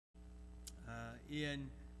in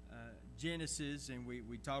Genesis, and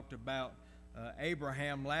we talked about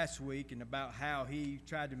Abraham last week and about how he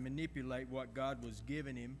tried to manipulate what God was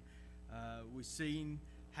giving him. We've seen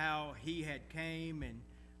how he had came and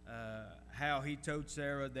how he told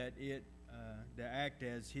Sarah that to act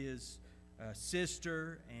as his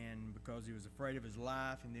sister, and because he was afraid of his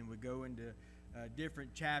life. And then we go into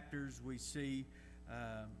different chapters. We see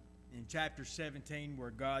in chapter 17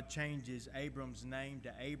 where God changes Abram's name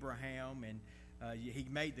to Abraham, and he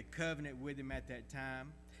made the covenant with him at that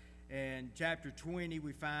time. And chapter 20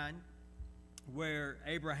 we find where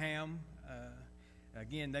Abraham,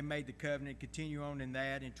 again, they made the covenant, continue on in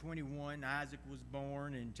that. In 21, Isaac was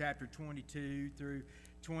born. In chapter 22 through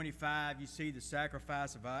 25, you see the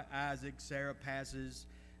sacrifice of Isaac. Sarah passes,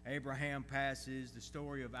 Abraham passes, the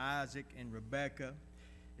story of Isaac and Rebekah.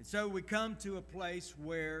 And so we come to a place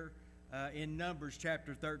where in Numbers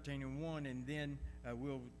chapter 13 and 1, and then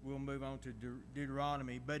we'll move on to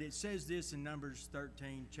Deuteronomy. But it says this in Numbers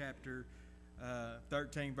 13, chapter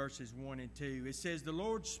 13, verses 1 and 2. It says, "The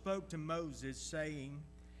Lord spoke to Moses, saying,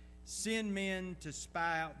 Send men to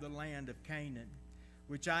spy out the land of Canaan,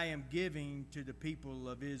 which I am giving to the people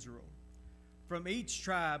of Israel. From each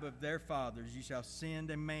tribe of their fathers you shall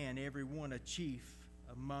send a man, every one a chief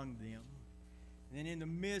among them." And then in the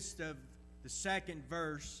midst of the second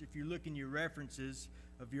verse, if you look in your references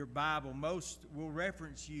of your Bible, most will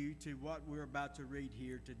reference you to what we're about to read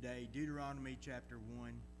here today, Deuteronomy chapter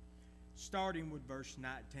 1, starting with verse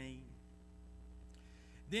 19.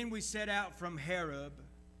 "Then we set out from Horeb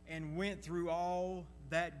and went through all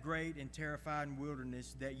that great and terrifying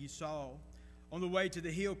wilderness that you saw on the way to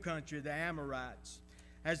the hill country of the Amorites,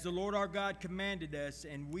 as the Lord our God commanded us,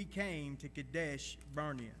 and we came to Kadesh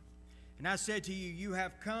Barnea. And I said to you, You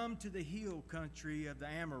have come to the hill country of the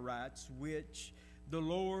Amorites, which the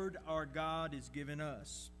Lord our God has given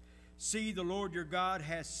us. See, the Lord your God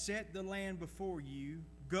has set the land before you.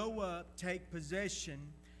 Go up, take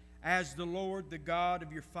possession, as the Lord, the God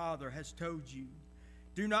of your father, has told you.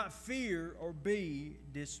 Do not fear or be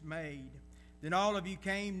dismayed." Then all of you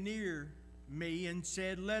came near me and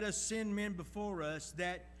said, "Let us send men before us,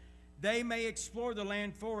 that they may explore the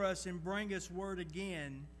land for us and bring us word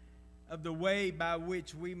again of the way by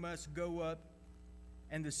which we must go up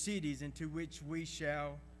and the cities into which we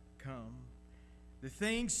shall come." The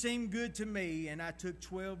thing seemed good to me, and I took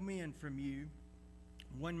 12 men from you,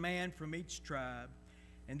 one man from each tribe,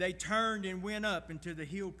 and they turned and went up into the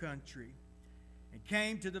hill country and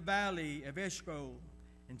came to the valley of Eshcol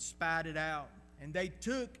and spied it out. And they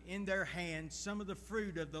took in their hands some of the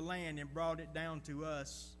fruit of the land and brought it down to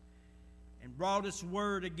us, and brought us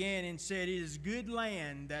word again and said, "It is good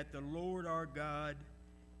land that the Lord our God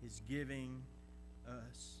is giving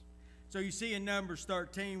us." So you see in Numbers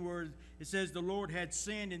 13 where it says the Lord had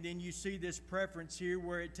sinned, and then you see this preference here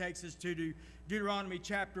where it takes us to Deuteronomy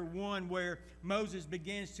chapter 1, where Moses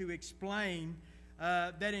begins to explain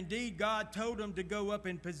that indeed God told him to go up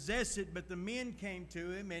and possess it, but the men came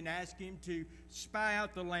to him and asked him to spy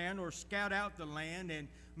out the land or scout out the land, and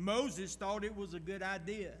Moses thought it was a good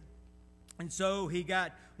idea. And so he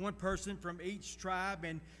got one person from each tribe,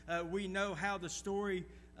 and we know how the story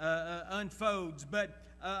unfolds. But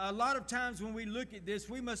a lot of times when we look at this,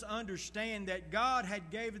 we must understand that God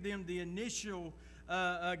had given them the initial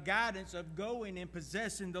guidance of going and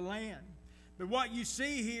possessing the land. But what you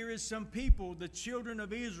see here is some people, the children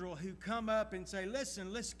of Israel, who come up and say,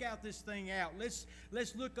 "Listen, let's scout this thing out.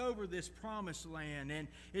 Let's look over this promised land." And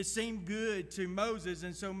it seemed good to Moses,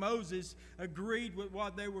 and so Moses agreed with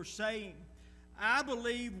what they were saying. I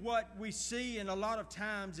believe what we see in a lot of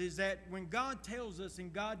times is that when God tells us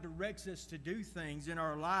and God directs us to do things in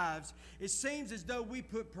our lives, it seems as though we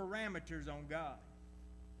put parameters on God.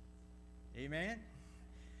 Amen?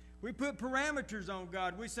 We put parameters on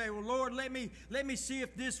God. We say, "Well, Lord, let me see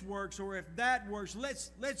if this works or if that works.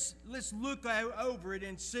 Let's look over it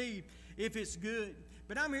and see if it's good."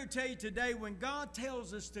 But I'm here to tell you today, when God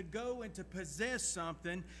tells us to go and to possess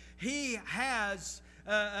something, He has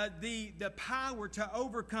the power to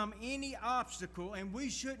overcome any obstacle, and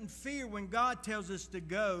we shouldn't fear when God tells us to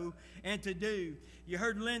go and to do. You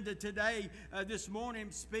heard Linda today, this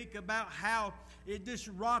morning, speak about how it just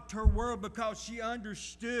rocked her world because she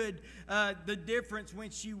understood the difference when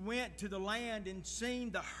she went to the land and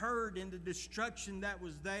seen the hurt and the destruction that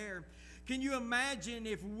was there. Can you imagine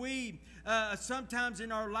if we sometimes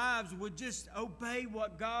in our lives would just obey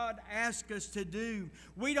what God asks us to do?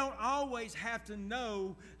 We don't always have to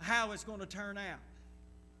know how it's going to turn out.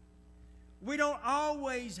 We don't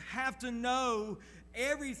always have to know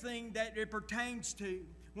everything that it pertains to.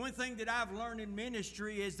 One thing that I've learned in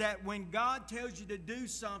ministry is that when God tells you to do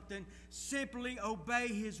something, simply obey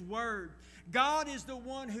His word. God is the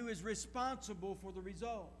one who is responsible for the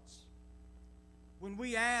results. When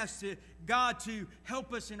we ask God to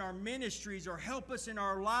help us in our ministries or help us in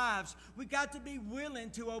our lives, we got to be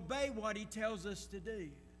willing to obey what He tells us to do.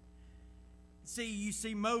 You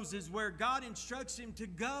see Moses where God instructs him to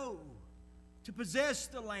go, to possess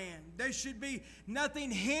the land. There should be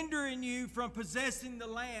nothing hindering you from possessing the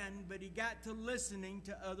land, but he got to listening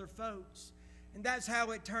to other folks. And that's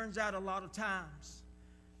how it turns out a lot of times.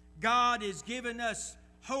 God has given us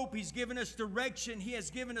hope. He's given us direction. He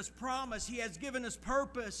has given us promise. He has given us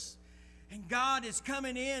purpose. And God is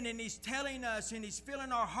coming in and He's telling us, and He's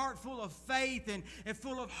filling our heart full of faith and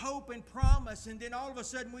full of hope and promise. And then all of a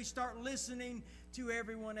sudden we start listening to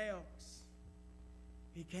everyone else.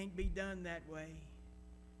 It can't be done that way.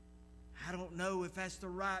 I don't know if that's the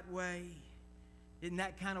right way. Isn't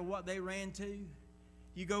that kind of what they ran to?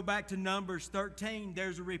 You go back to Numbers 13,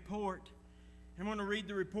 there's a report. I'm going to read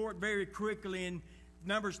the report very quickly. In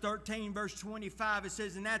Numbers 13, verse 25, it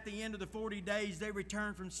says, "And at the end of the 40 days they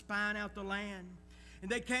returned from spying out the land.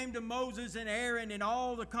 And they came to Moses and Aaron and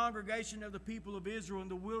all the congregation of the people of Israel in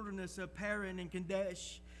the wilderness of Paran and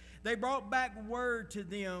Kadesh. They brought back word to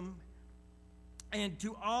them and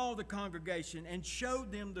to all the congregation and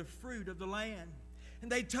showed them the fruit of the land.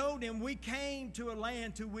 And they told him, we came to a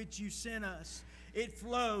land to which you sent us. It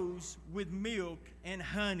flows with milk and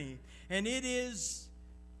honey, and it is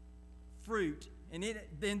fruit.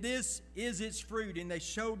 And this is its fruit. And they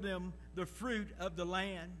showed them the fruit of the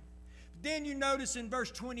land. Then you notice in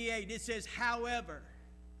verse 28, it says, however.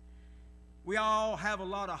 We all have a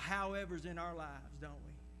lot of howevers in our lives, don't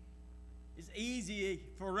we? It's easy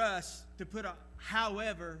for us to put a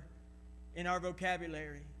however in our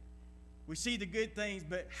vocabulary. We see the good things,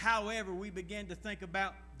 but however, we begin to think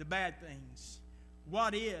about the bad things.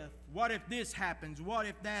 What if? What if this happens? What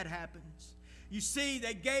if that happens? You see,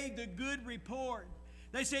 they gave the good report.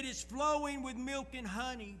 They said it's flowing with milk and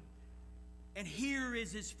honey. And here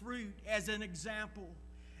is its fruit as an example.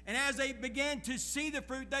 And as they began to see the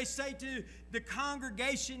fruit, they say to the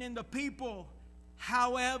congregation and the people,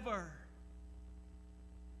 however.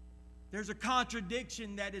 There's a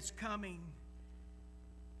contradiction that is coming.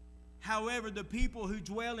 However, the people who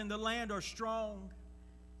dwell in the land are strong.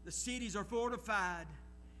 The cities are fortified.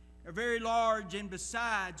 They're very large, and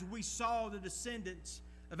besides, we saw the descendants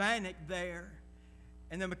of Anak there.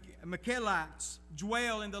 And the Machalites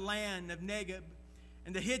dwell in the land of Negeb.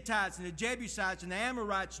 And the Hittites and the Jebusites and the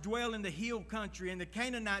Amorites dwell in the hill country. And the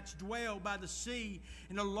Canaanites dwell by the sea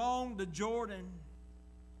and along the Jordan.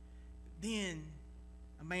 Then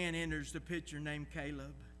a man enters the picture named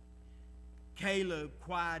Caleb. Caleb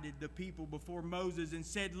quieted the people before Moses and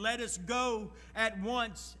said, let us go at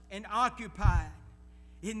once and occupy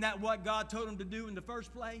it. Isn't that what God told him to do in the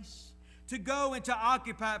first place? To go and to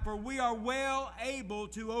occupy it, for we are well able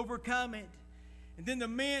to overcome it. And then the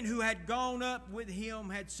men who had gone up with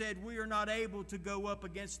him had said, we are not able to go up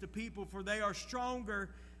against the people, for they are stronger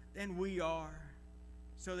than we are.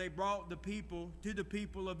 So they brought the people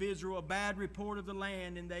of Israel a bad report of the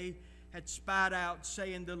land, and they had spied out,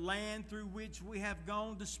 saying, the land through which we have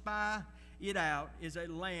gone to spy it out is a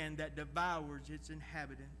land that devours its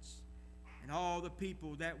inhabitants. And all the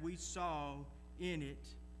people that we saw in it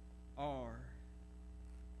are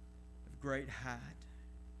of great height.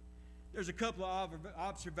 There's a couple of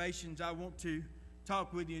observations I want to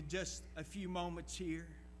talk with you in just a few moments here.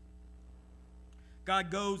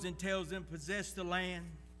 God goes and tells them, possess the land,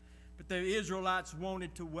 but the Israelites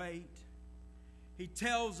wanted to wait. He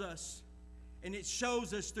tells us, and it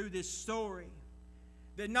shows us through this story,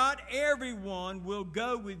 that not everyone will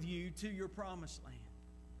go with you to your promised land.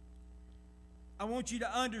 I want you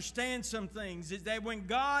to understand some things, is that when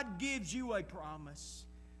God gives you a promise,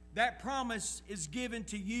 that promise is given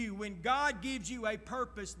to you. When God gives you a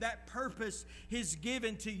purpose, that purpose is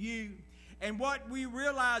given to you. And what we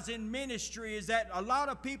realize in ministry is that a lot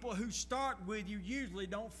of people who start with you usually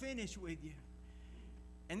don't finish with you.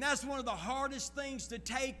 And that's one of the hardest things to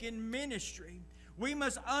take in ministry. We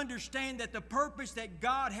must understand that the purpose that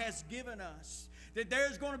God has given us, that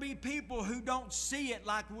there's going to be people who don't see it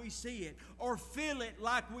like we see it or feel it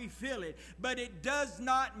like we feel it, but it does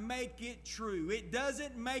not make it true. It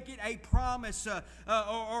doesn't make it a promise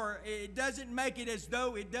or it doesn't make it as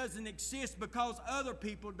though it doesn't exist because other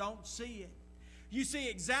people don't see it. You see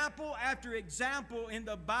example after example in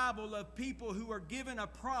the Bible of people who are given a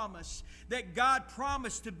promise that God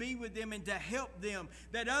promised to be with them and to help them,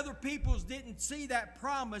 that other peoples didn't see that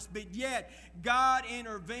promise, but yet God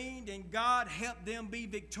intervened and God helped them be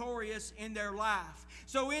victorious in their life.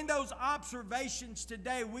 So in those observations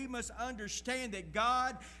today, we must understand that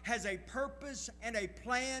God has a purpose and a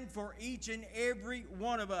plan for each and every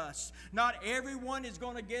one of us. Not everyone is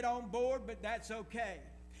going to get on board, but that's okay.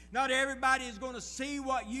 Not everybody is going to see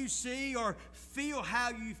what you see or feel how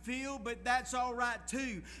you feel, but that's all right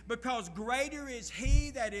too, because greater is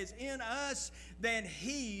He that is in us than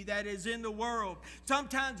he that is in the world.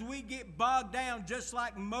 Sometimes we get bogged down just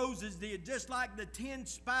like Moses did, just like the 10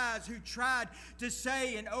 spies who tried to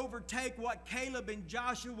say and overtake what Caleb and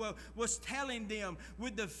Joshua was telling them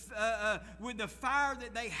with the fire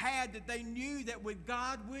that they had, that they knew that with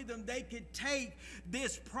God with them they could take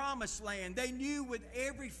this promised land. They knew with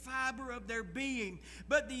every fiber of their being.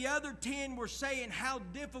 But the other 10 were saying how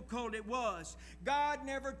difficult it was. God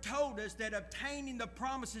never told us that obtaining the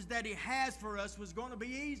promises that He has for us was going to be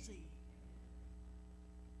easy.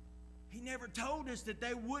 He never told us that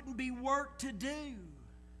they wouldn't be work to do.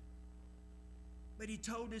 But He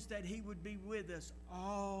told us that He would be with us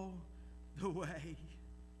all the way.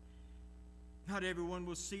 Not everyone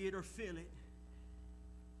will see it or feel it,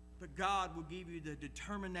 but God will give you the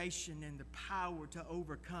determination and the power to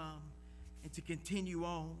overcome and to continue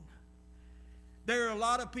on. There are a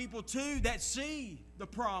lot of people too that see the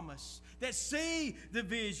promise, that see the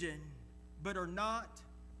vision, but are not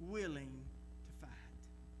willing to fight.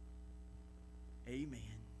 Amen.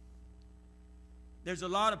 There's a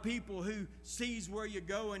lot of people who sees where you're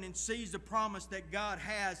going and sees the promise that God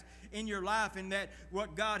has in your life and that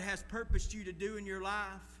what God has purposed you to do in your life.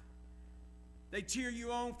 They cheer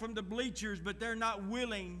you on from the bleachers, but they're not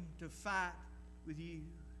willing to fight with you.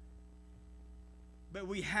 But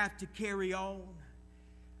we have to carry on.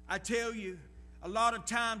 I tell you, a lot of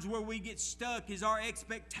times where we get stuck is our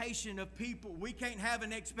expectation of people. We can't have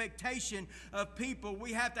an expectation of people.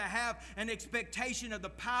 We have to have an expectation of the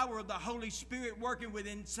power of the Holy Spirit working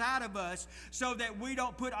within inside of us, so that we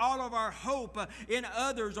don't put all of our hope in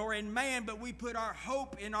others or in man, but we put our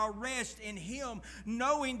hope and our rest in Him,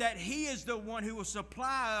 knowing that He is the one who will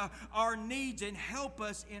supply our needs and help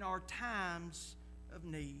us in our times of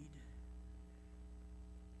need.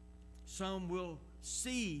 Some will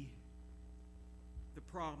see the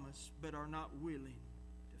promise, but are not willing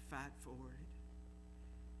to fight for it.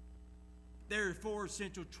 There are 4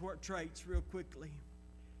 essential traits, real quickly,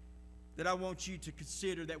 that I want you to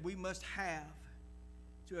consider that we must have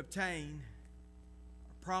to obtain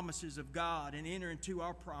our promises of God and enter into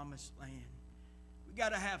our promised land. We got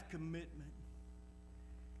to have commitment.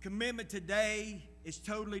 Commitment today is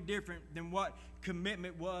totally different than what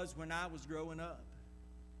commitment was when I was growing up.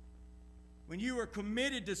 When you were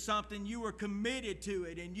committed to something, you were committed to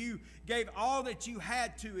it, and you gave all that you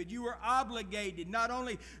had to it. You were obligated, not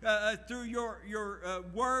only through your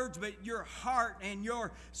words, but your heart and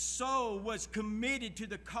your soul was committed to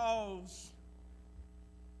the cause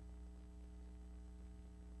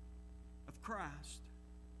of Christ.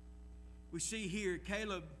 We see here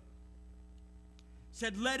Caleb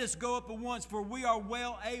said, "Let us go up at once, for we are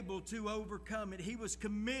well able to overcome it." He was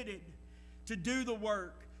committed to do the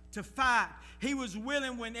work, to fight. He was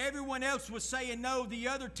willing when everyone else was saying no. The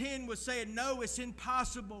other 10 was saying no, it's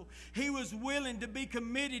impossible. He was willing to be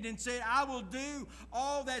committed and said, I will do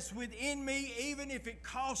all that's within me, even if it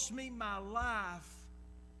costs me my life.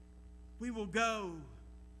 We will go.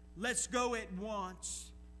 Let's go at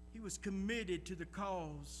once. He was committed to the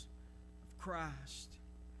cause of Christ.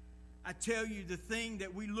 I tell you, the thing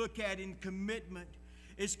that we look at in commitment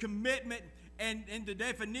is commitment. And in the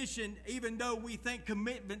definition, even though we think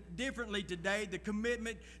commitment differently today,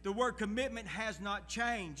 the word commitment has not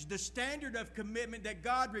changed. The standard of commitment that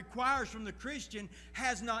God requires from the Christian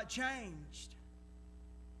has not changed.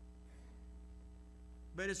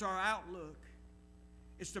 But it's our outlook.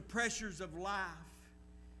 It's the pressures of life.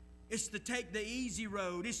 It's to take the easy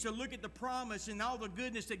road. It's to look at the promise and all the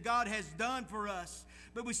goodness that God has done for us.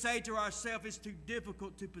 But we say to ourselves, it's too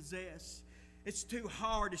difficult to possess. It's too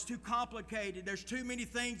hard. It's too complicated. There's too many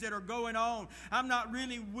things that are going on. I'm not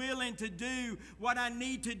really willing to do what I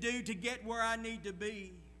need to do to get where I need to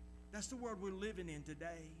be. That's the world we're living in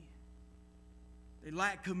today. They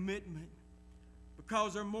lack commitment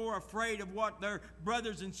because they're more afraid of what their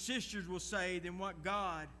brothers and sisters will say than what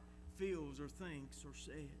God feels or thinks or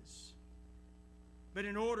says. But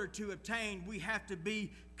in order to obtain, we have to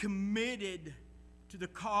be committed to the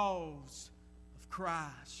cause of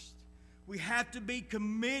Christ. We have to be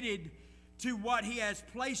committed to what He has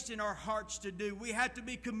placed in our hearts to do. We have to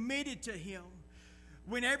be committed to Him.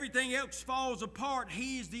 When everything else falls apart,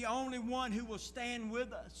 He is the only one who will stand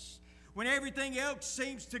with us. When everything else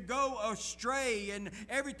seems to go astray and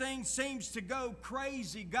everything seems to go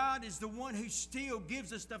crazy, God is the one who still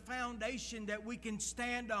gives us the foundation that we can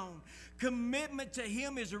stand on. Commitment to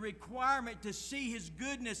Him is a requirement to see His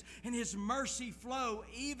goodness and His mercy flow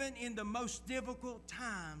even in the most difficult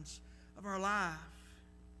times of our life.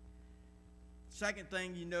 Second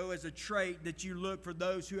thing you know as a trait that you look for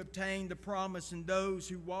those who obtain the promise and those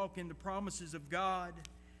who walk in the promises of God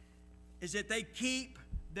is that they keep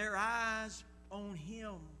their eyes on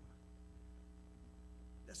Him.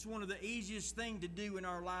 That's one of the easiest things to do in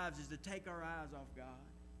our lives, is to take our eyes off God.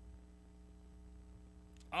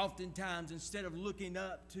 Oftentimes, instead of looking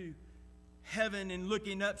up to heaven and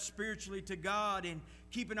looking up spiritually to God and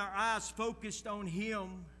keeping our eyes focused on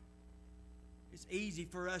Him, it's easy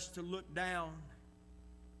for us to look down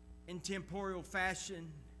in temporal fashion,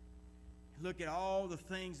 look at all the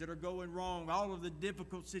things that are going wrong, all of the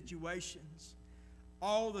difficult situations,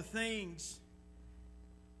 all the things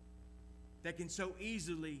that can so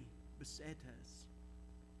easily beset us,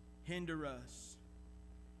 hinder us,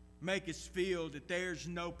 make us feel that there's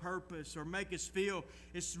no purpose, or make us feel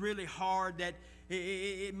it's really hard, that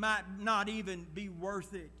it might not even be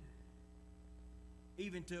worth it,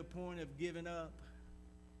 even to a point of giving up.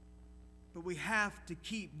 But we have to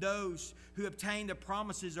keep those who obtain the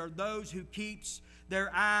promises, or those who keeps their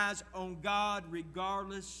eyes on God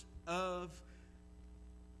regardless of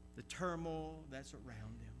the turmoil that's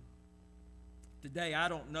around them. Today, I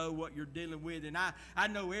don't know what you're dealing with, and I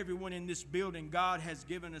know everyone in this building, God has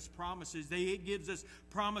given us promises. He gives us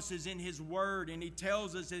promises in His Word, and He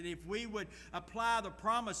tells us that if we would apply the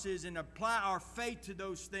promises and apply our faith to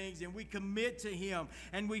those things, and we commit to Him,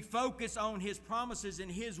 and we focus on His promises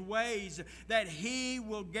and His ways, that He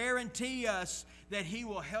will guarantee us that He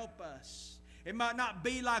will help us. It might not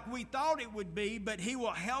be like we thought it would be, but He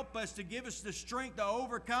will help us to give us the strength to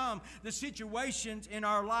overcome the situations in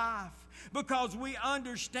our life. Because we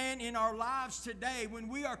understand in our lives today, when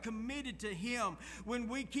we are committed to Him, when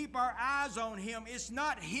we keep our eyes on Him, it's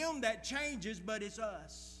not Him that changes, but it's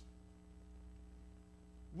us.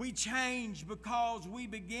 We change because we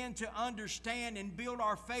begin to understand and build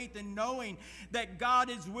our faith in knowing that God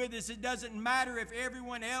is with us. It doesn't matter if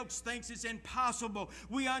everyone else thinks it's impossible.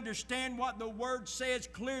 We understand what the Word says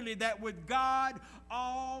clearly, that with God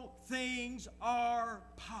all things are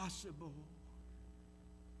possible.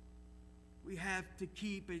 We have to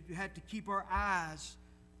keep our eyes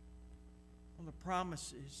on the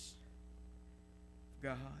promises of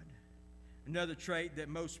God. Another trait that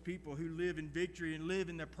most people who live in victory and live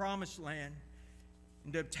in the promised land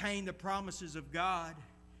and to obtain the promises of God,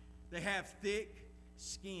 they have thick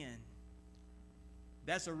skin.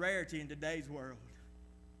 That's a rarity in today's world.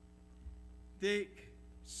 Thick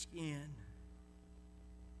skin.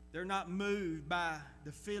 They're not moved by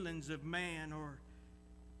the feelings of man or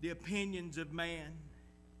the opinions of man.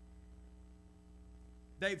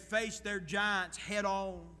 They've faced their giants head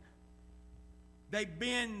on. They've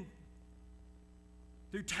been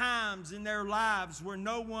through times in their lives where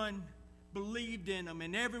no one believed in them,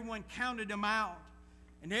 and everyone counted them out,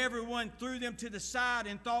 and everyone threw them to the side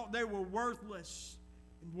and thought they were worthless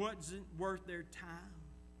and wasn't worth their time.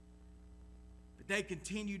 But they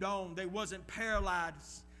continued on. They wasn't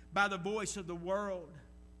paralyzed by the voice of the world,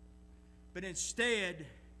 but instead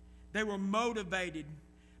they were motivated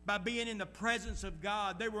by being in the presence of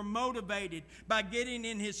God. They were motivated by getting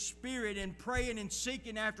in His Spirit and praying and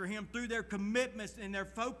seeking after Him through their commitments and their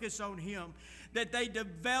focus on Him, that they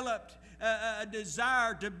developed a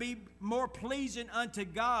desire to be more pleasing unto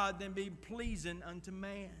God than be pleasing unto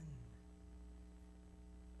man.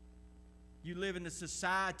 You live in a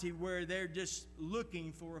society where they're just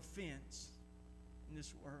looking for offense in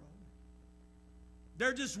this world.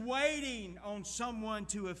 They're just waiting on someone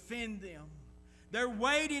to offend them. They're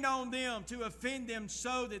waiting on them to offend them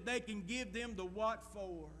so that they can give them the what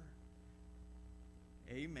for.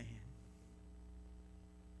 Amen.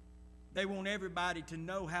 They want everybody to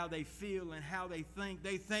know how they feel and how they think.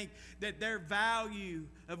 They think that their value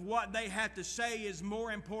of what they have to say is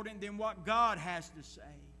more important than what God has to say.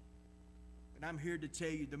 But I'm here to tell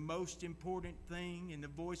you the most important thing and the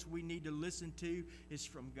voice we need to listen to is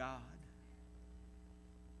from God.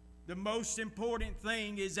 The most important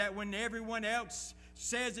thing is that when everyone else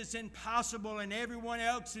says it's impossible and everyone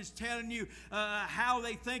else is telling you how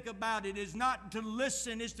they think about it, is not to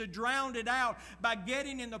listen, is to drown it out by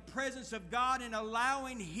getting in the presence of God and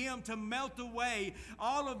allowing Him to melt away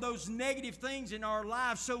all of those negative things in our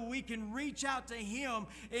lives so we can reach out to Him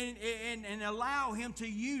and allow Him to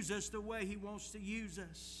use us the way He wants to use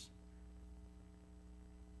us.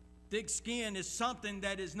 Thick skin is something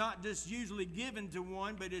that is not just usually given to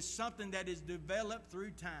one, but is something that is developed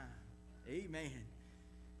through time. Amen.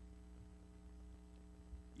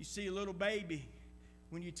 You see a little baby,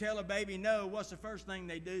 when you tell a baby no, what's the first thing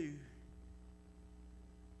they do?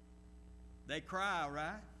 They cry,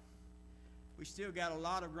 right? We still got a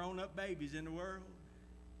lot of grown-up babies in the world.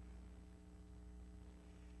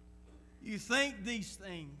 You think these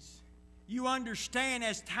things. You understand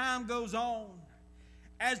as time goes on,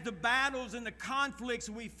 as the battles and the conflicts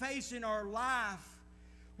we face in our life,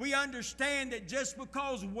 we understand that just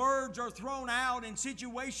because words are thrown out and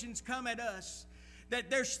situations come at us, that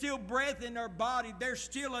there's still breath in our body. There's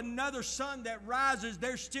still another sun that rises.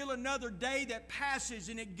 There's still another day that passes,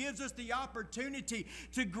 and it gives us the opportunity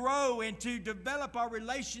to grow and to develop our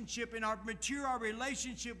relationship and mature our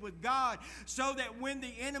relationship with God, so that when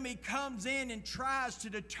the enemy comes in and tries to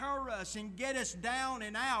deter us and get us down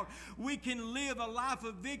and out, we can live a life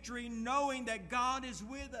of victory knowing that God is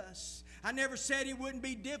with us. I never said it wouldn't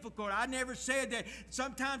be difficult. I never said that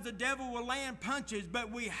sometimes the devil will land punches,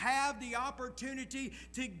 but we have the opportunity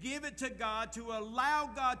to give it to God, to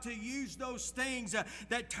allow God to use those things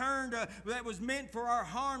that was meant for our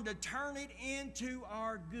harm, to turn it into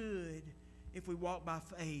our good if we walk by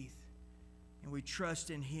faith and we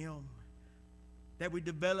trust in Him. That we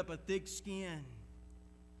develop a thick skin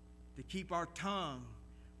to keep our tongue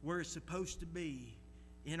where it's supposed to be,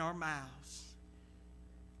 in our mouths,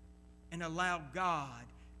 and allow God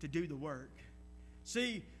to do the work.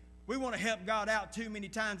 See, we want to help God out too many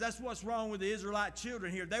times. That's what's wrong with the Israelite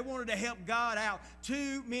children here. They wanted to help God out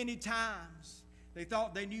too many times. They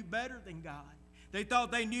thought they knew better than God. They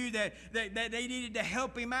thought they knew that they needed to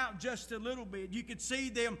help Him out just a little bit. You could see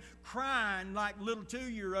them crying like little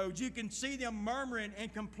 2-year-olds. You can see them murmuring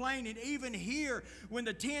and complaining. Even here, when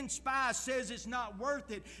the 10 spies says it's not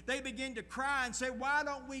worth it, they begin to cry and say, why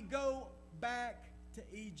don't we go back to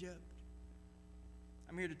Egypt?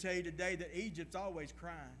 I'm here to tell you today that Egypt's always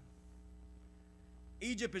crying.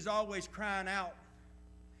 Egypt is always crying out.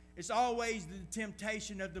 It's always the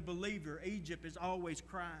temptation of the believer. Egypt is always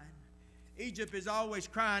crying. Egypt is always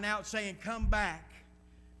crying out saying, come back.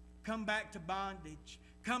 Come back to bondage.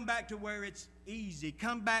 Come back to where it's easy.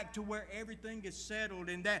 Come back to where everything is settled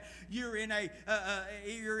and that you're in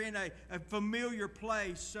a familiar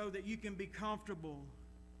place so that you can be comfortable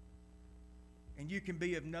and you can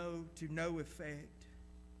be of no effect.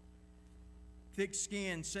 Thick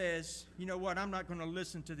skin says, you know what, I'm not going to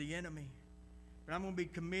listen to the enemy, but I'm going to be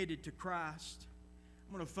committed to Christ.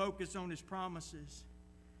 I'm going to focus on His promises,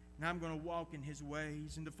 and I'm going to walk in His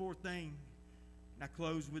ways. And the fourth thing, and I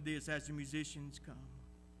close with this as the musicians come,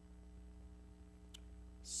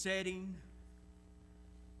 setting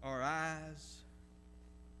our eyes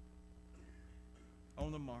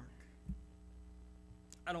on the mark.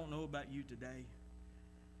 I don't know about you today.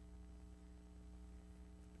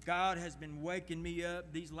 God has been waking me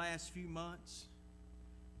up these last few months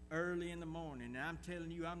early in the morning. And I'm telling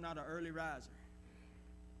you, I'm not an early riser.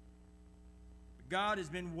 But God has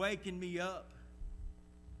been waking me up.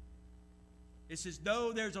 It's as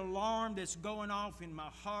though there's an alarm that's going off in my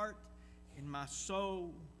heart, in my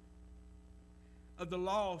soul, of the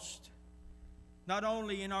lost, not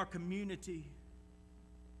only in our community,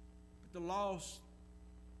 but the lost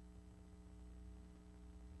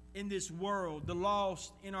in this world, the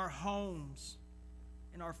lost in our homes,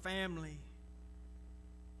 in our family.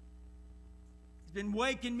 He's been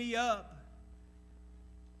waking me up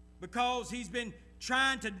because He's been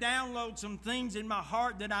trying to download some things in my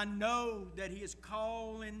heart that I know that He is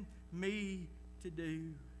calling me to do.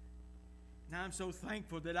 And I'm so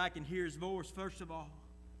thankful that I can hear His voice, first of all.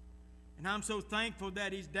 And I'm so thankful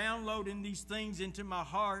that He's downloading these things into my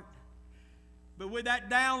heart. But with that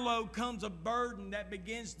download comes a burden that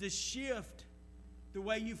begins to shift the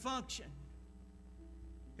way you function.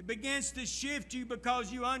 It begins to shift you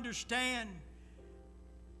because you understand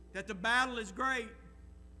that the battle is great,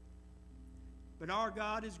 but our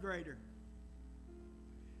God is greater.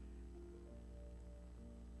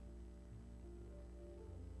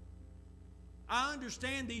 I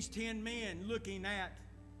understand these 10 men looking at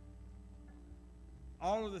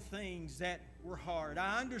all of the things that were hard.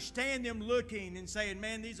 I understand them looking and saying,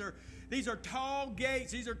 man, these are tall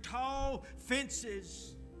gates, these are tall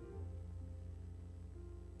fences.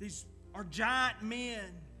 These are giant men.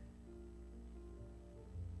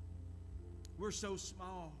 We're so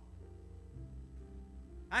small.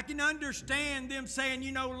 I can understand them saying,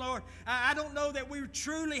 you know, Lord, I don't know that we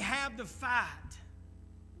truly have the fight.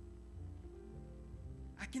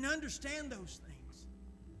 I can understand those things.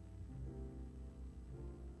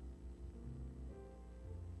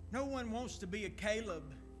 No one wants to be a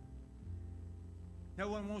Caleb. No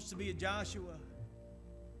one wants to be a Joshua.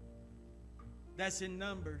 That's in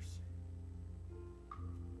Numbers.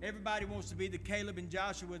 Everybody wants to be the Caleb and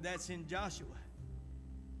Joshua. That's in Joshua,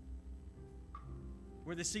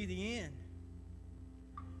 where they see the end.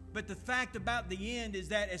 But the fact about the end is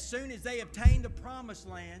that as soon as they obtained the promised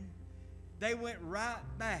land, they went right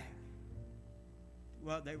back to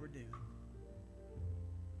what they were doing.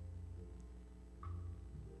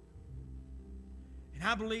 And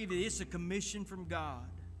I believe that it's a commission from God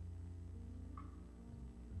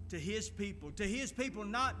to His people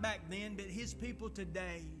not back then, but His people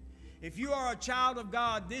today. If you are a child of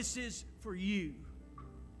God, this is for you.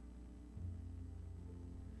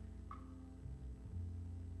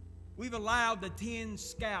 We've allowed the 10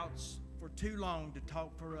 scouts for too long to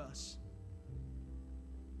talk for us.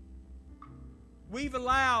 We've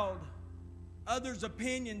allowed others'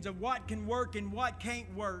 opinions of what can work and what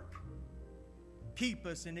can't work keep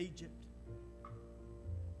us in Egypt.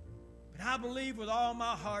 But I believe with all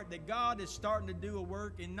my heart that God is starting to do a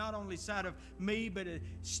work in not only inside of me, but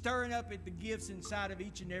stirring up at the gifts inside of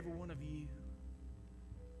each and every one of you.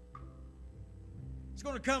 It's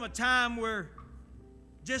going to come a time where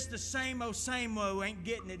just the same old ain't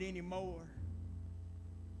getting it anymore.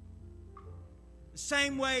 The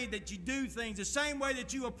same way that you do things, the same way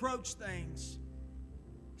that you approach things,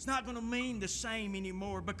 it's not going to mean the same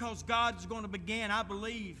anymore, because God's going to begin, I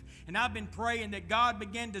believe, and I've been praying that God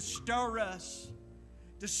begin to stir us,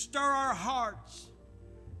 to stir our hearts,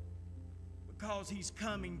 because He's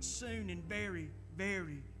coming soon and very,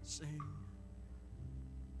 very soon.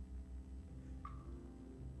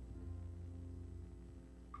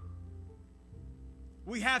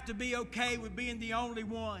 We have to be okay with being the only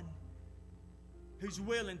one who's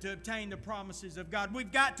willing to obtain the promises of God.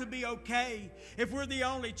 We've got to be okay if we're the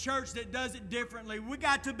only church that does it differently. We've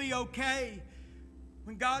got to be okay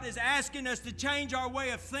when God is asking us to change our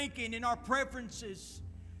way of thinking and our preferences,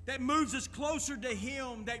 that moves us closer to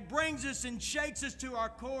Him, that brings us and shakes us to our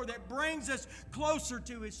core, that brings us closer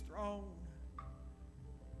to His throne.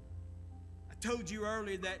 I told you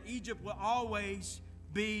earlier that Egypt will always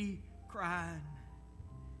be crying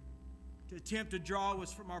to attempt to draw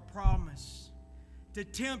us from our promise, to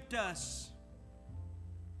tempt us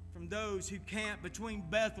from those who camp between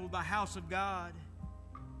Bethel, the house of God,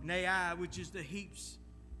 and Ai, which is the heaps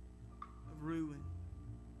of ruin.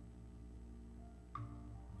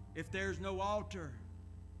 If there's no altar,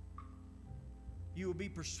 you will be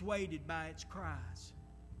persuaded by its cries.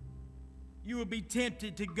 You will be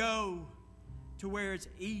tempted to go to where it's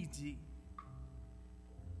easy.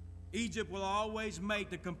 Egypt will always make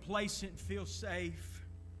the complacent feel safe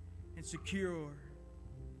and secure,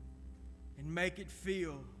 and make it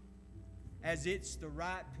feel as it's the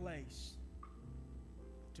right place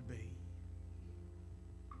to be.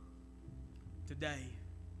 Today,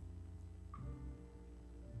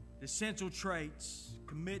 the essential traits: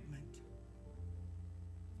 commitment,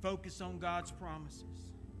 focus on God's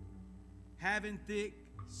promises, having thick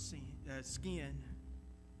skin,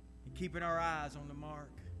 and keeping our eyes on the mark.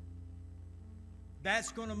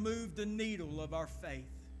 That's going to move the needle of our faith.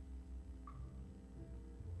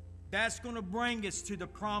 That's going to bring us to the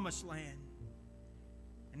promised land.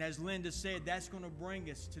 And as Linda said, that's going to bring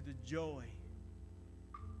us to the joy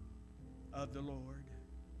of the Lord.